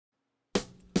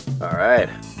Alright,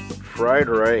 fried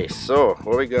rice. So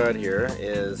what we got here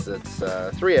is it's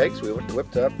 3 eggs. We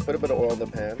whipped up, put a bit of oil in the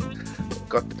pan.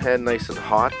 Got the pan nice and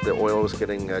hot. The oil was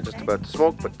getting just about to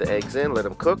smoke. Put the eggs in, let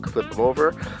them cook, flip them over.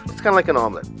 It's kind of like an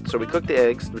omelet. So we cooked the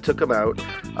eggs, we took them out,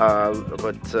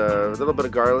 put a little bit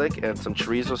of garlic and some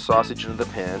chorizo sausage into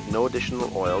the pan. No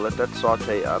additional oil. Let that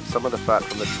saute up. Some of the fat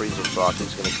from the chorizo sausage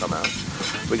is going to come out.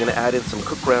 We're going to add in some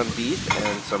cooked ground beef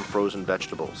and some frozen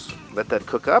vegetables. Let that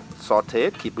cook up, saute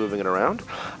it, keep moving it around.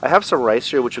 I have some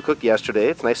rice here which we cooked yesterday.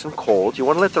 It's nice and cold. You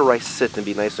want to let the rice sit and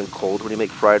be nice and cold when you make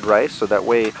fried rice, so that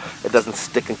way it doesn't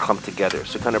stick and clump together.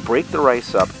 So kind of break the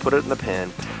rice up, put it in the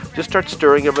pan, just start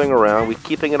stirring everything around. We're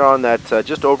keeping it on that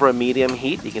just over a medium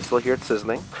heat. You can still hear it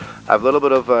sizzling. I have a little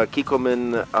bit of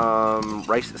kikkoman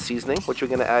rice seasoning, which we're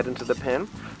going to add into the pan.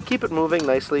 Keep it moving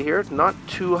nicely here, not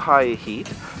too high a heat,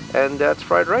 and that's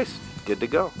fried rice. Good to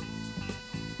go.